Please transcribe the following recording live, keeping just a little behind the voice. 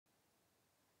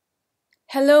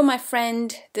Hello, my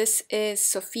friend. This is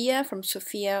Sophia from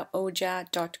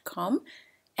sophiaoja.com,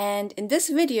 and in this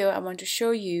video I want to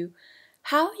show you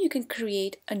how you can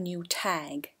create a new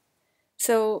tag.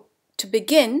 So to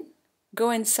begin, go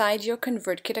inside your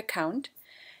ConvertKit account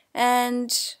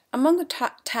and among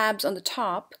the tabs on the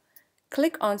top,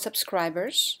 click on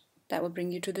subscribers. That will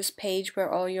bring you to this page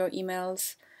where all your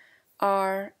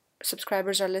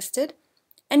subscribers are listed.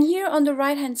 And here on the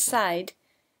right hand side,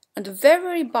 on the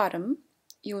very bottom,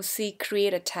 you'll see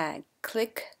create a tag.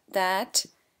 Click that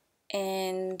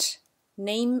and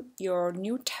name your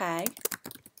new tag,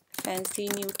 fancy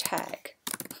new tag,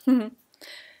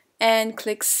 and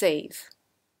click save.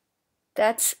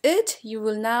 That's it. You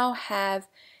will now have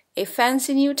a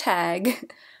fancy new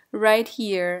tag right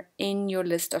here in your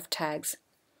list of tags.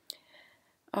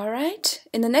 Alright,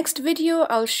 in the next video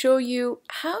I'll show you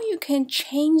how you can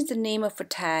change the name of a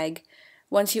tag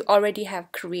once you already have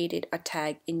created a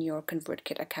tag in your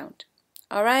ConvertKit account.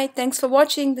 Alright, thanks for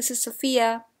watching. This is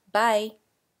Sophia. Bye.